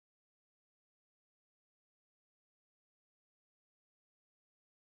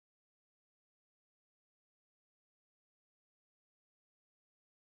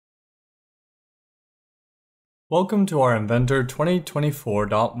Welcome to our Inventor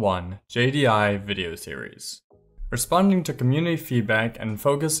 2024.1 JDI video series. Responding to community feedback and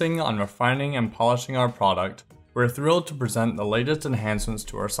focusing on refining and polishing our product, we're thrilled to present the latest enhancements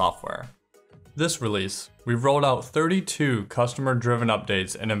to our software. This release, we've rolled out 32 customer-driven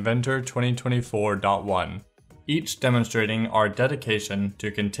updates in Inventor 2024.1, each demonstrating our dedication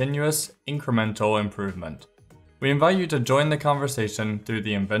to continuous, incremental improvement. We invite you to join the conversation through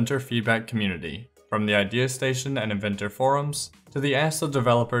the Inventor feedback community, from the Idea Station and Inventor forums to the Ask the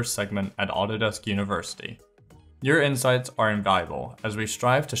Developers segment at Autodesk University. Your insights are invaluable as we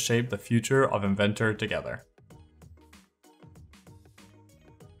strive to shape the future of Inventor together.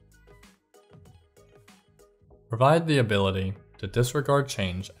 Provide the ability to disregard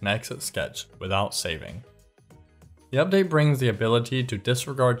change and exit sketch without saving. The update brings the ability to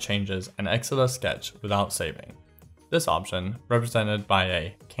disregard changes and exit a sketch without saving. This option, represented by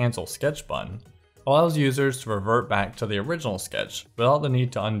a Cancel Sketch button, allows users to revert back to the original sketch without the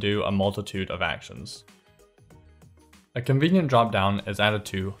need to undo a multitude of actions. A convenient drop-down is added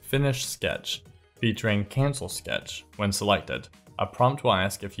to Finish Sketch, featuring Cancel Sketch when selected. A prompt will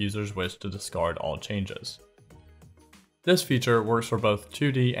ask if users wish to discard all changes. This feature works for both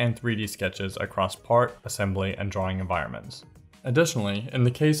 2D and 3D sketches across part, assembly, and drawing environments. Additionally, in the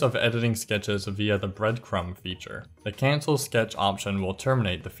case of editing sketches via the breadcrumb feature, the Cancel Sketch option will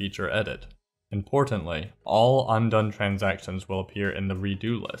terminate the feature edit. Importantly, all undone transactions will appear in the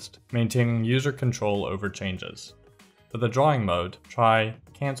redo list, maintaining user control over changes. For the drawing mode, try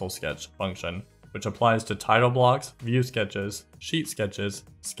Cancel Sketch function, which applies to title blocks, view sketches, sheet sketches,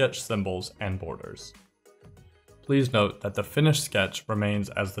 sketch symbols, and borders. Please note that the Finish Sketch remains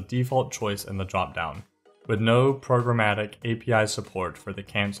as the default choice in the dropdown, with no programmatic API support for the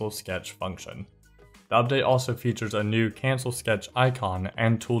Cancel Sketch function. The update also features a new Cancel Sketch icon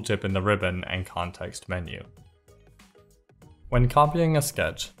and tooltip in the ribbon and context menu. When copying a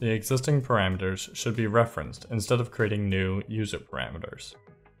sketch, the existing parameters should be referenced instead of creating new user parameters.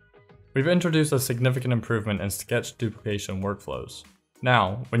 We've introduced a significant improvement in sketch duplication workflows.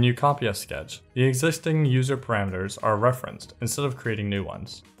 Now, when you copy a sketch, the existing user parameters are referenced instead of creating new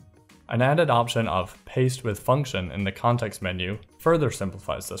ones. An added option of Paste with Function in the context menu further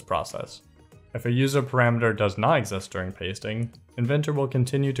simplifies this process. If a user parameter does not exist during pasting, Inventor will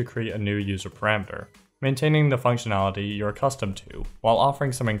continue to create a new user parameter, maintaining the functionality you're accustomed to while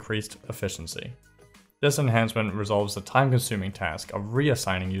offering some increased efficiency. This enhancement resolves the time-consuming task of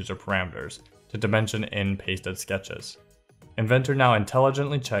reassigning user parameters to dimension in pasted sketches. Inventor now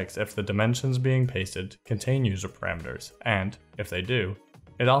intelligently checks if the dimensions being pasted contain user parameters, and, if they do,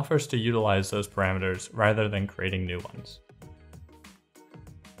 it offers to utilize those parameters rather than creating new ones.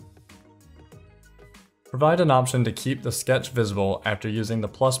 Provide an option to keep the sketch visible after using the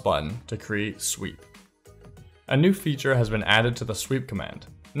plus button to create sweep. A new feature has been added to the sweep command.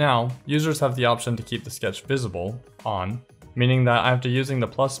 Now, users have the option to keep the sketch visible on, meaning that after using the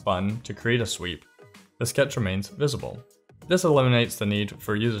plus button to create a sweep, the sketch remains visible. This eliminates the need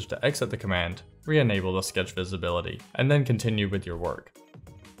for users to exit the command, re-enable the sketch visibility, and then continue with your work.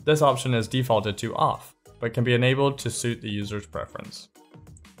 This option is defaulted to off, but can be enabled to suit the user's preference.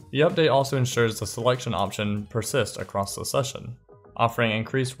 The update also ensures the selection option persists across the session, offering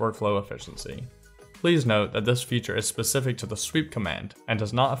increased workflow efficiency. Please note that this feature is specific to the sweep command and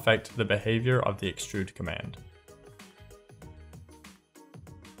does not affect the behavior of the extrude command.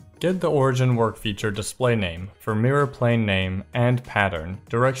 Get the origin work feature display name for mirror plane name and pattern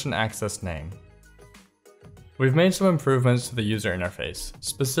direction axis name. We've made some improvements to the user interface,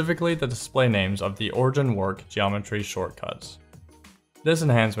 specifically the display names of the origin work geometry shortcuts. This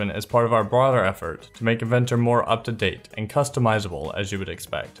enhancement is part of our broader effort to make Inventor more up-to-date and customizable as you would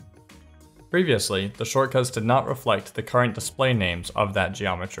expect. Previously, the shortcuts did not reflect the current display names of that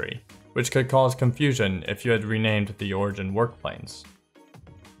geometry, which could cause confusion if you had renamed the origin work planes.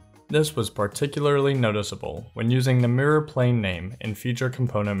 This was particularly noticeable when using the mirror plane name in Feature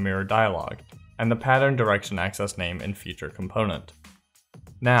Component Mirror dialog and the pattern direction axis name in Feature Component.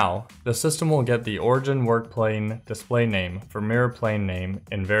 Now, the system will get the origin work plane display name for mirror plane name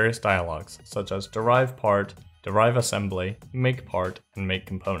in various dialogs such as derive part, derive assembly, make part, and make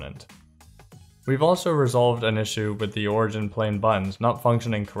component. We've also resolved an issue with the origin plane buttons not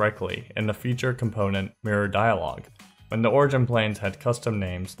functioning correctly in the Feature Component Mirror dialog, when the origin planes had custom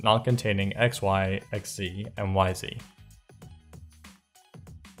names not containing XY, XZ, and YZ.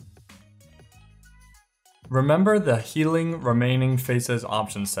 Remember the Healing Remaining Faces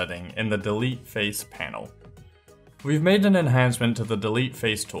option setting in the Delete Face panel. We've made an enhancement to the Delete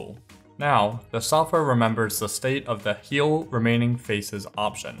Face tool. Now, the software remembers the state of the Heal Remaining Faces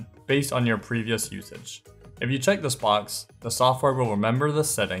option based on your previous usage. If you check this box, the software will remember this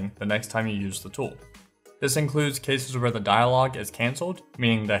setting the next time you use the tool. This includes cases where the dialog is cancelled,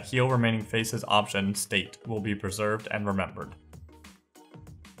 meaning the Heal Remaining Faces option state will be preserved and remembered.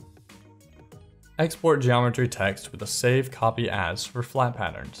 Export geometry text with a Save Copy As for flat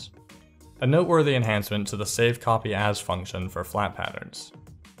patterns. A noteworthy enhancement to the Save Copy As function for flat patterns.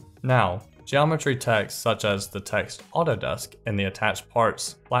 Now, geometry text such as the text Autodesk in the attached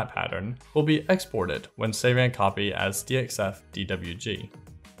parts flat pattern will be exported when saving a copy as DXF DWG.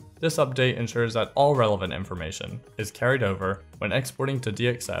 This update ensures that all relevant information is carried over when exporting to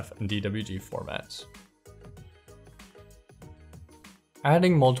DXF and DWG formats.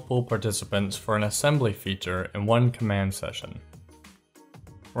 Adding multiple participants for an assembly feature in one command session.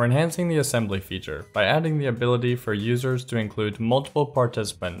 We're enhancing the assembly feature by adding the ability for users to include multiple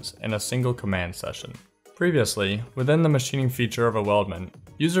participants in a single command session. Previously, within the machining feature of a weldment,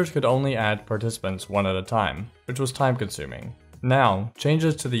 users could only add participants one at a time, which was time-consuming. Now,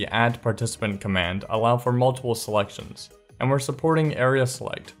 changes to the Add Participant command allow for multiple selections, and we're supporting Area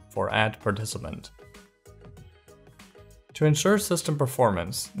Select for Add Participant. To ensure system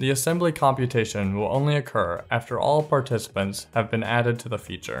performance, the assembly computation will only occur after all participants have been added to the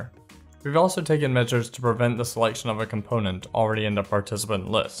feature. We've also taken measures to prevent the selection of a component already in the participant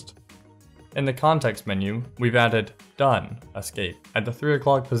list. In the context menu, we've added Done Escape at the 3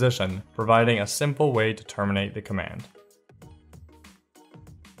 o'clock position, providing a simple way to terminate the command.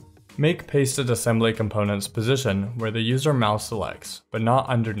 Make pasted assembly components position where the user mouse selects, but not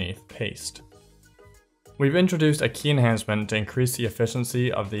underneath paste. We've introduced a key enhancement to increase the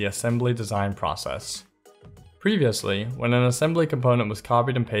efficiency of the assembly design process. Previously, when an assembly component was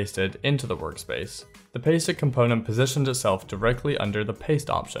copied and pasted into the workspace, the pasted component positioned itself directly under the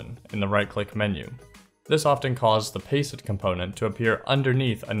Paste option in the right-click menu. This often caused the pasted component to appear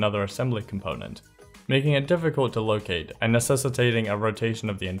underneath another assembly component, making it difficult to locate and necessitating a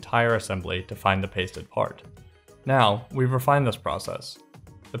rotation of the entire assembly to find the pasted part. Now, we've refined this process.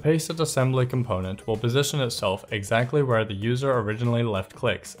 The pasted assembly component will position itself exactly where the user originally left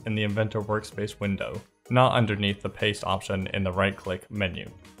clicks in the Inventor workspace window, not underneath the Paste option in the right-click menu.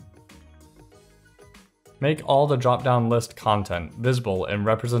 Make all the drop-down list content visible in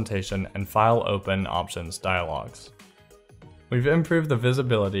Representation and File Open options dialogs. We've improved the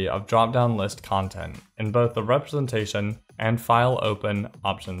visibility of drop-down list content in both the Representation and File Open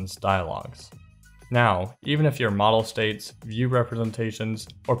options dialogs. Now, even if your model states, view representations,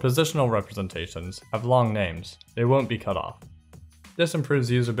 or positional representations have long names, they won't be cut off. This improves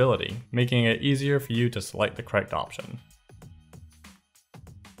usability, making it easier for you to select the correct option.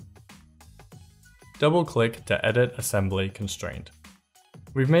 Double-click to edit assembly constraint.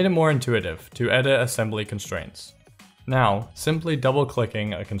 We've made it more intuitive to edit assembly constraints. Now, simply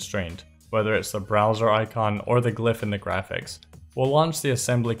double-clicking a constraint, whether it's the browser icon or the glyph in the graphics, will launch the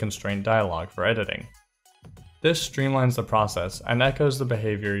assembly constraint dialog for editing. This streamlines the process and echoes the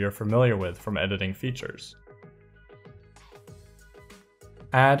behavior you're familiar with from editing features.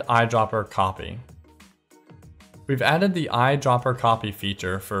 Add eyedropper copy. We've added the eyedropper copy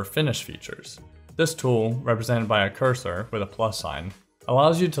feature for finish features. This tool, represented by a cursor with a plus sign,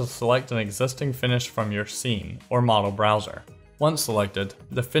 allows you to select an existing finish from your scene or model browser. Once selected,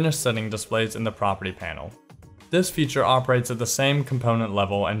 the finish setting displays in the property panel. This feature operates at the same component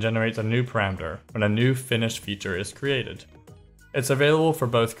level and generates a new parameter when a new finish feature is created. It's available for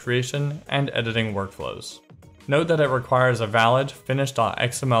both creation and editing workflows. Note that it requires a valid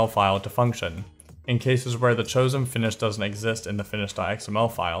finish.xml file to function. In cases where the chosen finish doesn't exist in the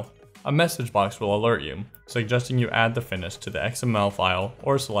finish.xml file, a message box will alert you, suggesting you add the finish to the XML file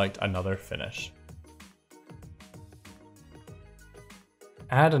or select another finish.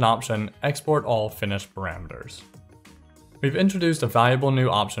 Add an option, Export All Finish Parameters. We've introduced a valuable new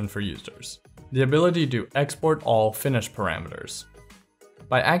option for users, the ability to export all finish parameters.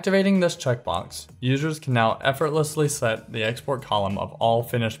 By activating this checkbox, users can now effortlessly set the export column of all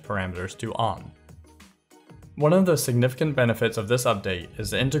finish parameters to on. One of the significant benefits of this update is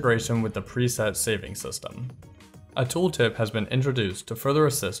the integration with the preset saving system. A tooltip has been introduced to further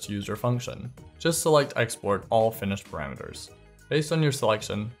assist user function. Just select Export All Finish Parameters. Based on your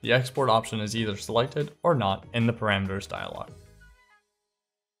selection, the export option is either selected or not in the parameters dialog.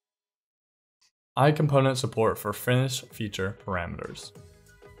 iComponent support for finish feature parameters.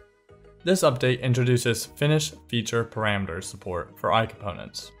 This update introduces finish feature parameters support for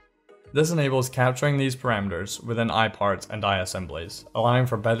iComponents. This enables capturing these parameters within iParts and iAssemblies, allowing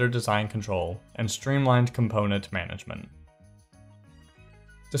for better design control and streamlined component management.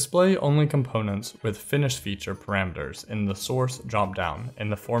 Display only components with finish feature parameters in the source dropdown in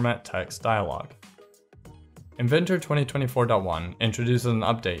the Format Text dialog. Inventor 2024.1 introduces an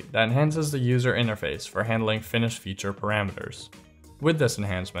update that enhances the user interface for handling finished feature parameters. With this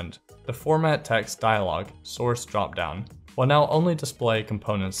enhancement, the Format Text dialog source dropdown will now only display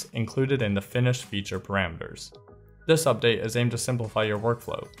components included in the finished feature parameters. This update is aimed to simplify your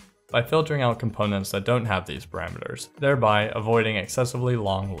workflow by filtering out components that don't have these parameters, thereby avoiding excessively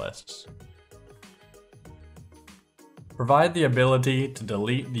long lists. Provide the ability to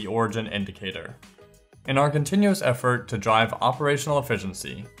delete the origin indicator. In our continuous effort to drive operational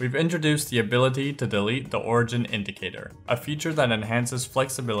efficiency, we've introduced the ability to delete the origin indicator, a feature that enhances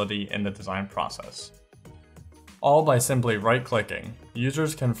flexibility in the design process. All by simply right-clicking,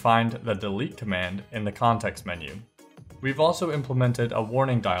 users can find the delete command in the context menu. We've also implemented a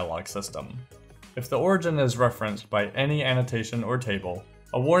warning dialog system. If the origin is referenced by any annotation or table,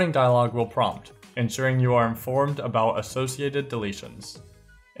 a warning dialog will prompt, ensuring you are informed about associated deletions.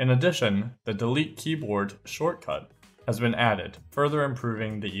 In addition, the delete keyboard shortcut has been added, further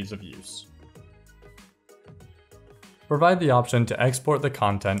improving the ease of use. Provide the option to export the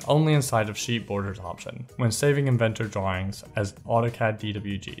content only inside of sheet borders option when saving Inventor drawings as AutoCAD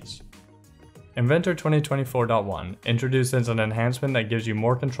DWGs. Inventor 2024.1 introduces an enhancement that gives you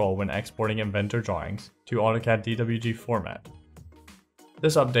more control when exporting Inventor drawings to AutoCAD DWG format.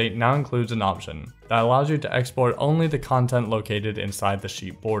 This update now includes an option that allows you to export only the content located inside the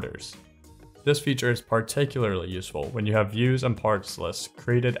sheet borders. This feature is particularly useful when you have views and parts lists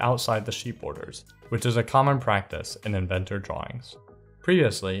created outside the sheet borders, which is a common practice in Inventor drawings.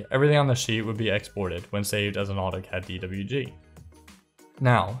 Previously, everything on the sheet would be exported when saved as an AutoCAD DWG.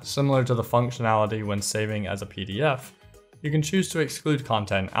 Now, similar to the functionality when saving as a PDF, you can choose to exclude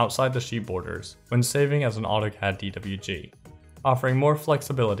content outside the sheet borders when saving as an AutoCAD DWG, offering more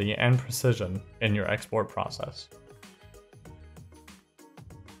flexibility and precision in your export process.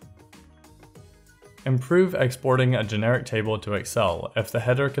 Improve exporting a generic table to Excel if the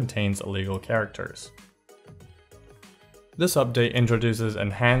header contains illegal characters. This update introduces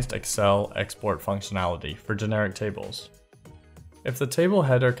enhanced Excel export functionality for generic tables. If the table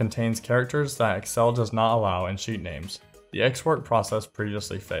header contains characters that Excel does not allow in sheet names, the export process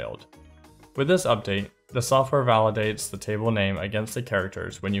previously failed. With this update, the software validates the table name against the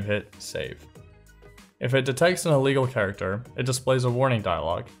characters when you hit Save. If it detects an illegal character, it displays a warning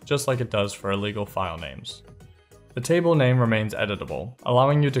dialog, just like it does for illegal file names. The table name remains editable,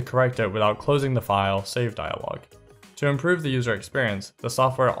 allowing you to correct it without closing the file Save dialog. To improve the user experience, the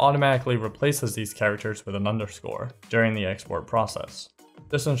software automatically replaces these characters with an underscore during the export process.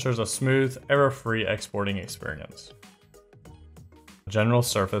 This ensures a smooth, error-free exporting experience. General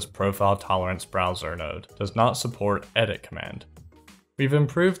Surface Profile Tolerance browser node does not support Edit command. We've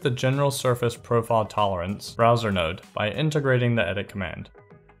improved the General Surface Profile Tolerance browser node by integrating the Edit command.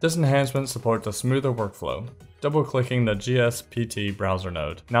 This enhancement supports a smoother workflow. Double-clicking the GSPT browser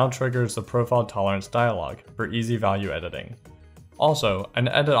node now triggers the Profile Tolerance dialog for easy value editing. Also, an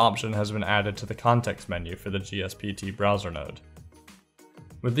edit option has been added to the context menu for the GSPT browser node.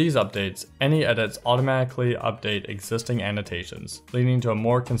 With these updates, any edits automatically update existing annotations, leading to a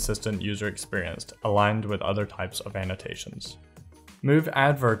more consistent user experience aligned with other types of annotations. Move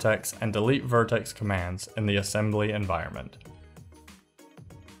Add Vertex and Delete Vertex commands in the assembly environment.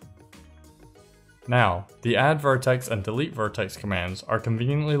 Now, the Add Vertex and Delete Vertex commands are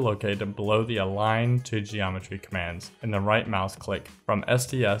conveniently located below the Align to Geometry commands in the right mouse click from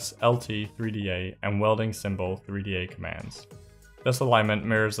SDS, LT, 3DA, and Welding Symbol 3DA commands. This alignment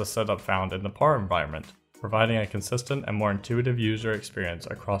mirrors the setup found in the part environment, providing a consistent and more intuitive user experience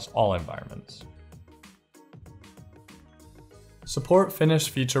across all environments. Support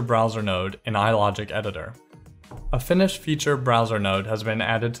Finished Feature Browser node in iLogic Editor. A Finished Feature Browser node has been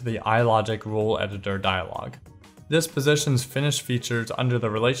added to the iLogic Rule Editor dialog. This positions finished features under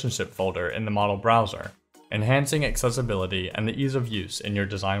the Relationship folder in the model browser, enhancing accessibility and the ease of use in your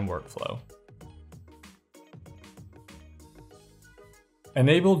design workflow.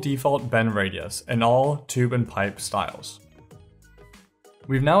 Enable default bend radius in all tube and pipe styles.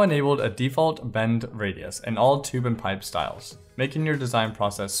 We've now enabled a default bend radius in all tube and pipe styles, making your design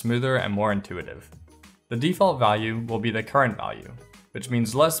process smoother and more intuitive. The default value will be the current value, which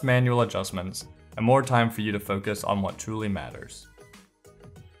means less manual adjustments and more time for you to focus on what truly matters.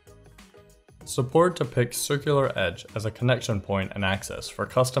 Support to pick circular edge as a connection point and axis for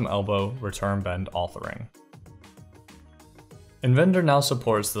custom elbow return bend authoring. Inventor now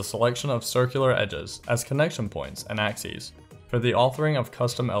supports the selection of circular edges as connection points and axes for the authoring of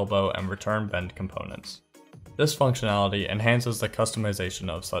custom elbow and return bend components. This functionality enhances the customization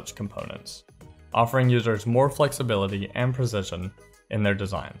of such components, offering users more flexibility and precision in their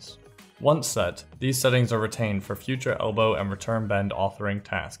designs. Once set, these settings are retained for future elbow and return bend authoring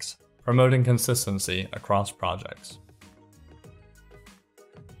tasks, promoting consistency across projects.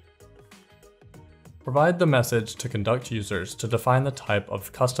 Provide the message to conduct users to define the type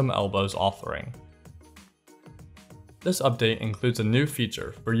of custom elbows authoring. This update includes a new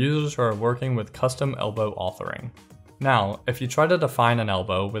feature for users who are working with custom elbow authoring. Now, if you try to define an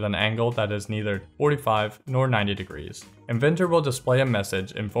elbow with an angle that is neither 45 nor 90 degrees, Inventor will display a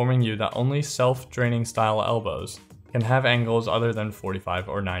message informing you that only self-draining style elbows can have angles other than 45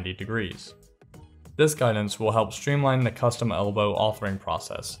 or 90 degrees. This guidance will help streamline the custom elbow authoring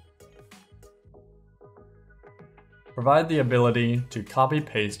process. Provide the ability to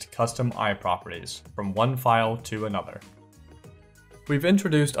copy-paste custom iProperties from one file to another. We've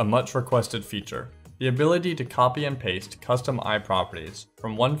introduced a much requested feature, the ability to copy and paste custom iProperties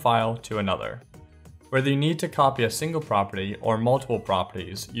from one file to another. Whether you need to copy a single property or multiple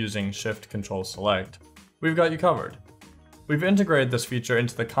properties using Shift-Control-Select, we've got you covered. We've integrated this feature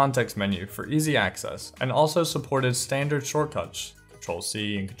into the context menu for easy access and also supported standard shortcuts,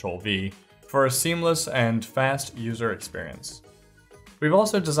 Ctrl-C and Ctrl-V, for a seamless and fast user experience. We've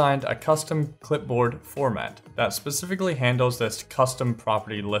also designed a custom clipboard format that specifically handles this custom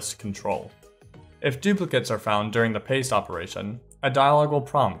property list control. If duplicates are found during the paste operation, a dialog will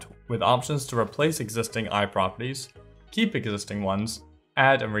prompt with options to replace existing iProperties, keep existing ones,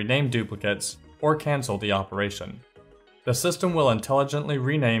 add and rename duplicates, or cancel the operation. The system will intelligently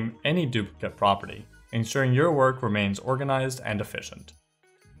rename any duplicate property, ensuring your work remains organized and efficient.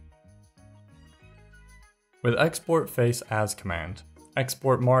 With Export Face As command,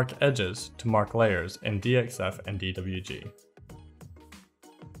 export mark edges to mark layers in DXF and DWG.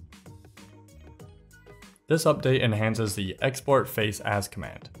 This update enhances the Export Face As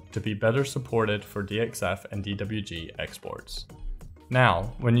command to be better supported for DXF and DWG exports.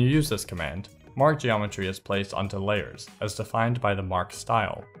 Now, when you use this command, mark geometry is placed onto layers as defined by the mark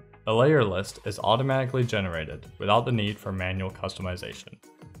style. The layer list is automatically generated without the need for manual customization.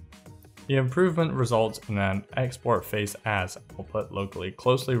 The improvement results in an Export Face As output locally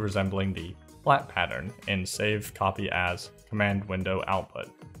closely resembling the flat pattern in Save Copy As command window output.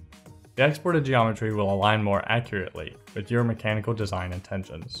 The exported geometry will align more accurately with your mechanical design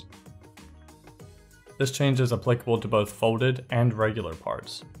intentions. This change is applicable to both folded and regular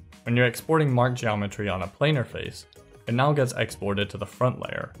parts. When you're exporting mark geometry on a planar face, it now gets exported to the front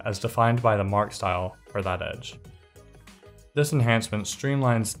layer as defined by the mark style for that edge. This enhancement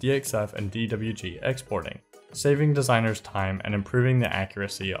streamlines DXF and DWG exporting, saving designers time and improving the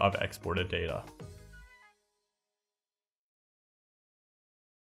accuracy of exported data.